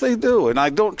don't know if they do, and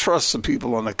I don't trust the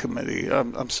people on the committee.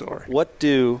 I'm sorry. What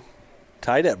do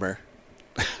Ty Detmer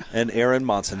and Aaron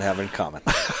Monson have in common?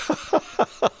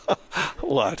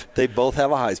 What? They both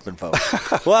have a Heisman vote.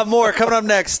 We'll have more coming up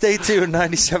next. Stay tuned,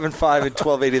 97.5 and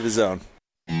 1280 The Zone.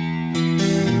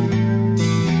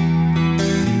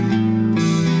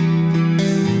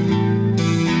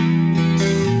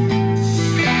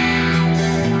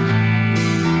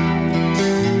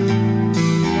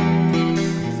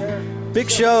 Big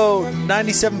show,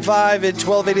 97.5 and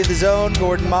 1280 The Zone.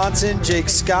 Gordon Monson, Jake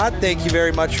Scott, thank you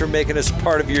very much for making us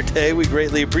part of your day. We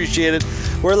greatly appreciate it.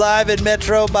 We're live at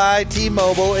Metro by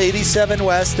T-Mobile, 87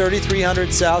 West,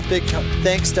 3300 South. Big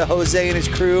thanks to Jose and his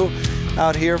crew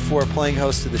out here for playing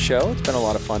host of the show. It's been a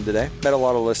lot of fun today. Met a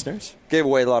lot of listeners. Gave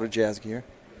away a lot of jazz gear.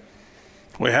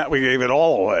 We gave it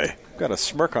all away. Got a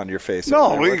smirk on your face.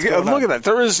 No, look at that.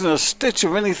 There isn't a stitch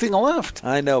of anything left.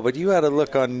 I know, but you had a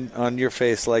look on your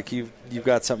face like you've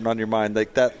got something on your mind,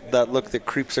 like that look that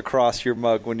creeps across your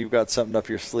mug when you've got something up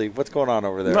your sleeve. What's going on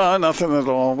over there? No, nothing at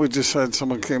all. We just had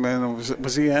someone came in and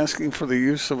was he asking for the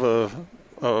use of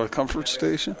a comfort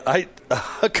station? A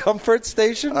comfort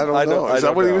station? I don't know. Is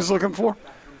that what he was looking for?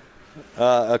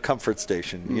 A comfort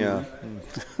station, yeah.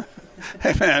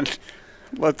 Hey, man,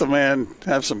 let the man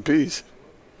have some peace.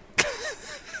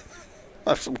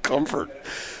 Have some comfort.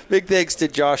 Big thanks to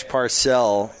Josh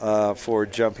Parcell for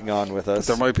jumping on with us.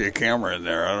 But there might be a camera in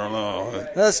there. I don't know.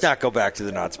 Let's not go back to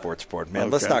the not sports board,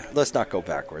 man. Okay. Let's not go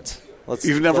backwards.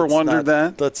 You've never wondered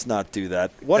that? Let's not do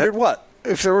that. Wondered what?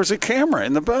 If there was a camera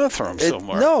in the bathroom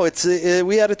somewhere. No,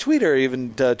 we had a tweeter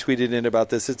even tweeted in about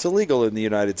this. It's illegal in the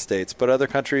United States, but other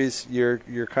countries, you're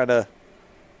kind of,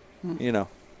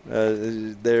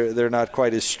 they're not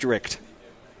quite as strict.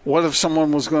 What if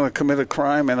someone was going to commit a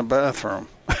crime in a bathroom?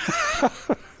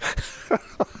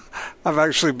 I've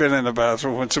actually been in a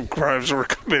bathroom when some crimes were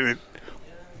committed.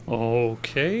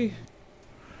 Okay.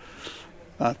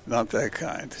 Not that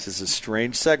kind. This is a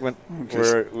strange segment.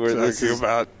 We're talking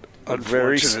about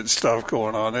unfortunate stuff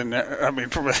going on in there. I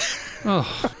mean,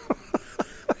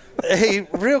 Hey,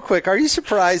 real quick, are you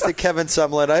surprised that Kevin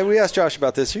Sumlin, we asked Josh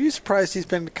about this, are you surprised he's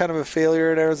been kind of a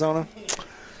failure at Arizona?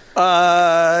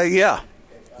 Yeah.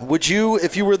 Would you,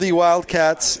 if you were the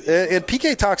Wildcats, and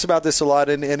PK talks about this a lot,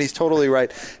 and he's totally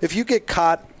right, if you get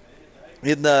caught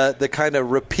in the kind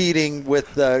of repeating with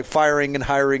firing and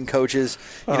hiring coaches.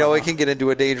 It can get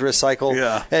into a dangerous cycle.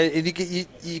 Yeah. And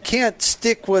you can't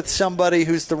stick with somebody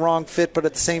who's the wrong fit, but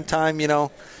at the same time,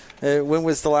 when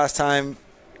was the last time?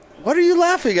 What are you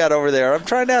laughing at over there? I'm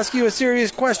trying to ask you a serious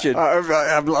question.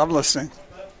 I'm listening.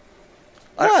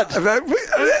 What?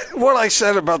 What I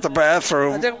said about the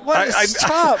bathroom.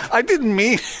 Stop. I didn't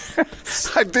mean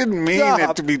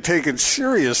it to be taken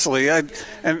seriously. And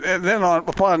then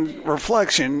upon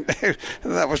reflection,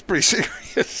 that was pretty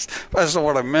serious. That's not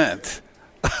what I meant.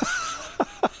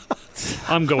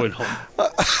 I'm going home.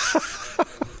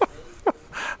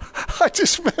 I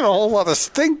just meant a whole lot of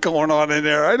stink going on in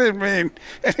there. I didn't mean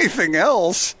anything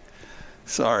else.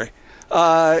 Sorry.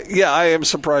 I am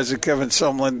surprised that Kevin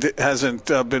Sumlin hasn't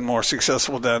been more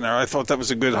successful down there. I thought that was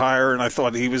a good hire, and I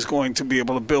thought he was going to be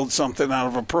able to build something out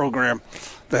of a program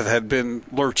that had been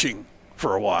lurching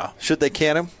for a while. Should they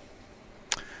can him?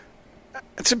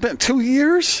 It's been 2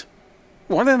 years?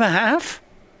 1.5?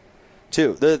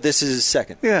 2. This is his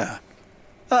second. Yeah.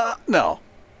 No.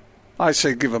 I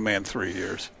say give a man 3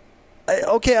 years.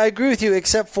 Okay, I agree with you,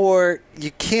 except for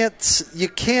you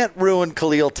can't ruin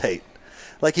Khalil Tate.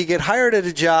 Like, you get hired at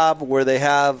a job where they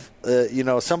have,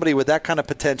 somebody with that kind of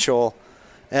potential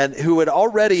and who had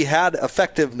already had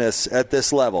effectiveness at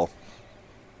this level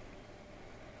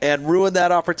and ruin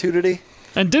that opportunity.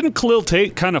 And didn't Khalil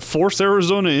Tate kind of force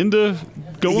Arizona into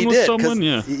going with someone?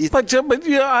 Yeah. But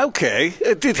okay.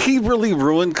 Did he really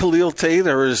ruin Khalil Tate,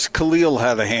 or has Khalil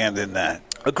had a hand in that?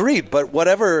 Agreed, but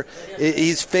whatever,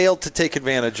 he's failed to take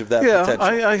advantage of that potential.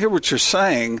 I hear what you're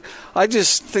saying. I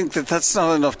just think that that's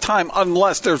not enough time,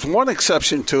 unless there's one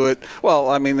exception to it.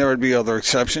 Well, I mean, there would be other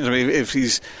exceptions. I mean, if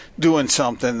he's doing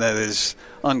something that is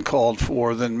uncalled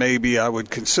for, then maybe I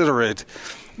would consider it.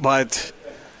 But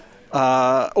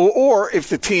or if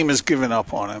the team has given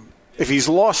up on him, if he's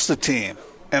lost the team.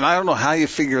 And I don't know how you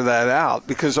figure that out,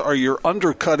 because you're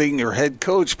undercutting your head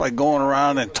coach by going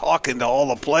around and talking to all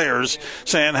the players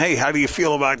saying, hey, how do you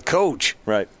feel about coach?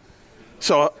 Right.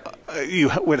 So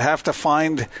you would have to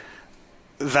find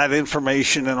that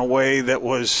information in a way that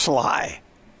was sly.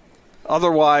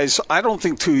 Otherwise, I don't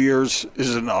think 2 years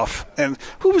is enough. And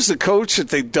who was the coach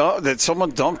that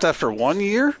someone dumped after 1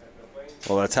 year?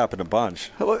 Well, that's happened a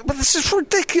bunch. But this is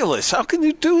ridiculous. How can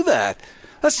you do that?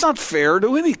 That's not fair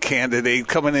to any candidate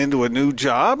coming into a new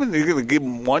job, and you're going to give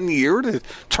them 1 year to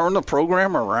turn the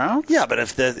program around. Yeah, but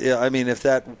if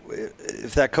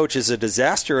that coach is a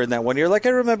disaster in that 1 year, like I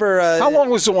remember. How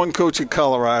long was the one coach in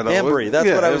Colorado? Embry.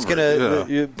 That's what I was going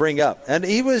to bring up, and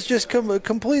he was just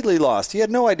completely lost. He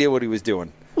had no idea what he was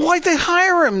doing. Why'd they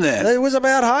hire him then? It was a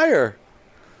bad hire.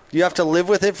 You have to live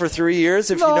with it for 3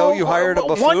 years if you know you hired a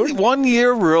buffoon. 1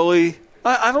 year, really?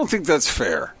 I don't think that's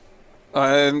fair.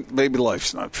 And maybe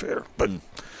life's not fair. But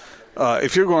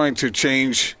if you're going to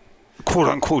change,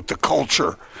 quote-unquote, the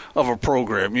culture of a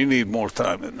program, you need more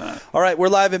time than that. All right, we're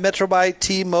live at Metro by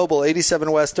T-Mobile,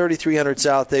 87 West, 3300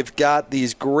 South. They've got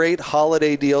these great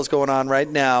holiday deals going on right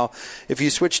now. If you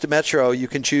switch to Metro, you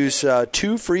can choose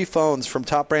 2 free phones from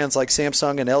top brands like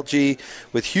Samsung and LG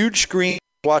with huge screens.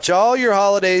 Watch all your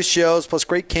holidays shows, plus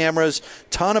great cameras,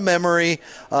 ton of memory.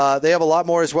 They have a lot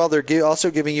more as well. They're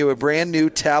also giving you a brand new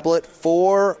tablet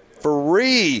for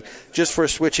free just for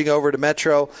switching over to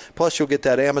Metro. Plus, you'll get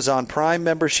that Amazon Prime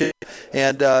membership,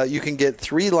 and you can get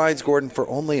 3 lines, Gordon, for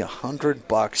only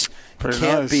 $100.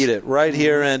 Can't beat it right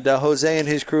here. And Jose and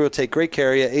his crew will take great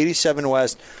care of you. 87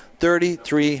 West,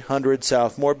 3300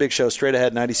 South. More big show straight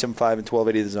ahead, 97.5 and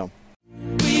 1280 The Zone.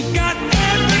 We've got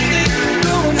everything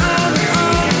going on.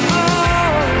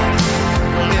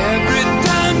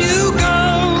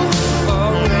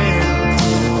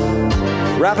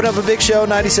 Wrapping up a big show,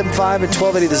 97.5 and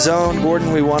 1280 The Zone.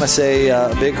 Gordon, we want to say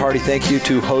a big hearty thank you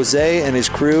to Jose and his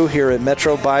crew here at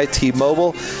Metro by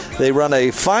T-Mobile. They run a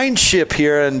fine ship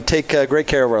here and take great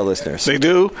care of our listeners. They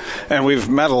do, and we've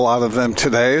met a lot of them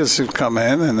today as they've come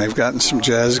in, and they've gotten some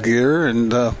jazz gear and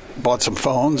bought some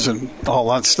phones and all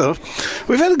that stuff.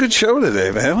 We've had a good show today,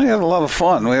 man. We had a lot of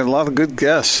fun. We had a lot of good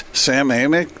guests. Sam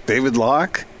Amick, David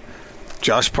Locke,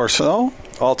 Josh Parcell.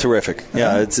 All terrific.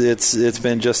 Yeah, it's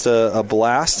been just a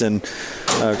blast, and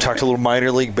talked a little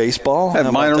minor league baseball.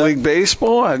 And minor league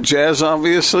baseball, and jazz,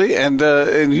 obviously, and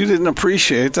you didn't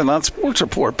appreciate the Not Sports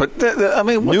Report, but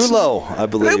new low, I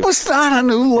believe. It was not a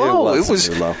new low. It was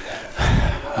a new low.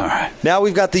 All right. Now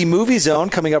we've got the movie zone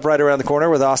coming up right around the corner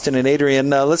with Austin and Adrian.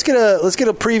 Let's get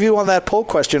a preview on that poll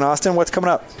question, Austin. What's coming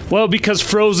up? Well, because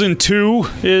Frozen 2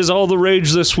 is all the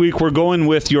rage this week, we're going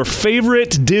with your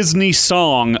favorite Disney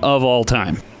song of all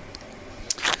time.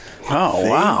 Oh,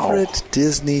 wow. Favorite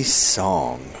Disney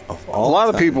song of all A lot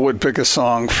time. of people would pick a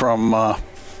song from what?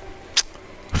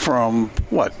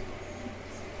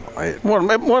 One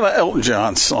of Elton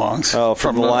John's songs. Oh,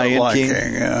 from The Lion King?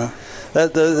 Yeah.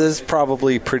 That is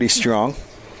probably pretty strong.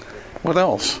 What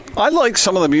else? I like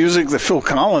some of the music that Phil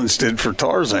Collins did for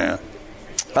Tarzan.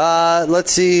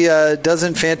 Let's see.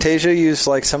 Doesn't Fantasia use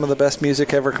like some of the best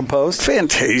music ever composed?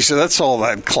 Fantasia, that's all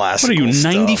that classical What are you,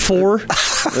 stuff. 94?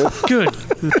 Good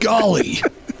golly.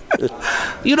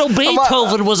 You know,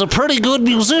 Beethoven was a pretty good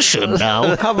musician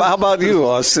now. How about you,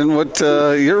 Austin? What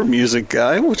you're a music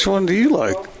guy. Which one do you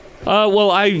like?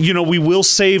 Well, we will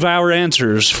save our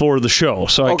answers for the show,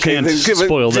 so I can't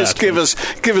spoil that. Just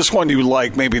give us one you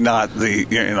like, maybe not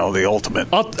the ultimate.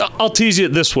 I'll tease you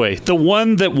this way. The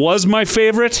one that was my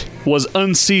favorite was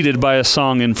unseated by a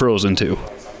song in Frozen 2.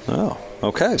 Oh,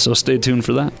 okay. So stay tuned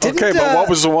for that. Okay, but what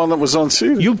was the one that was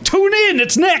unseated? You tune in.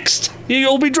 It's next.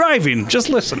 You'll be driving. Just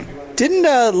listen. Didn't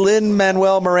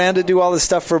Lin-Manuel Miranda do all this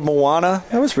stuff for Moana?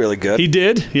 That was really good. He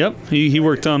did. Yep. He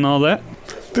worked on all that.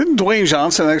 Didn't Dwayne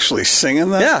Johnson actually sing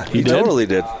in that? Yeah, he totally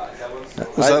did.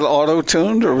 Was that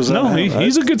auto-tuned or was that? No,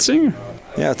 he's a good singer.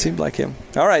 Yeah, it seemed like him.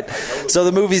 All right, so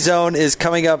the Movie Zone is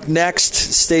coming up next.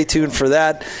 Stay tuned for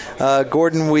that.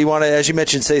 Gordon, we want to, as you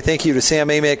mentioned, say thank you to Sam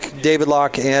Amick, David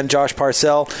Locke, and Josh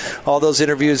Parcell. All those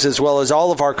interviews, as well as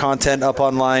all of our content, up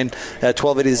online at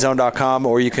 1280thezone.com,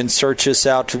 or you can search us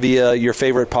out via your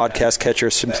favorite podcast catcher.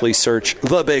 Simply search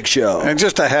The Big Show. And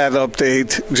just a hat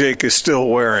update, Jake is still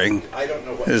wearing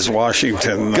his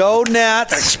Washington Go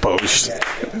Nats exposed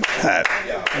hat.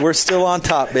 We're still on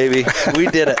top, baby. We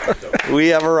did it. We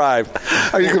have arrived.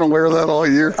 Are you going to wear that all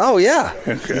year? Oh, yeah.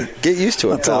 Okay. Get used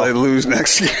to it. Until they lose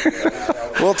next year.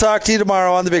 We'll talk to you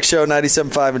tomorrow on The Big Show,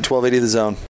 97.5 and 1280 The Zone.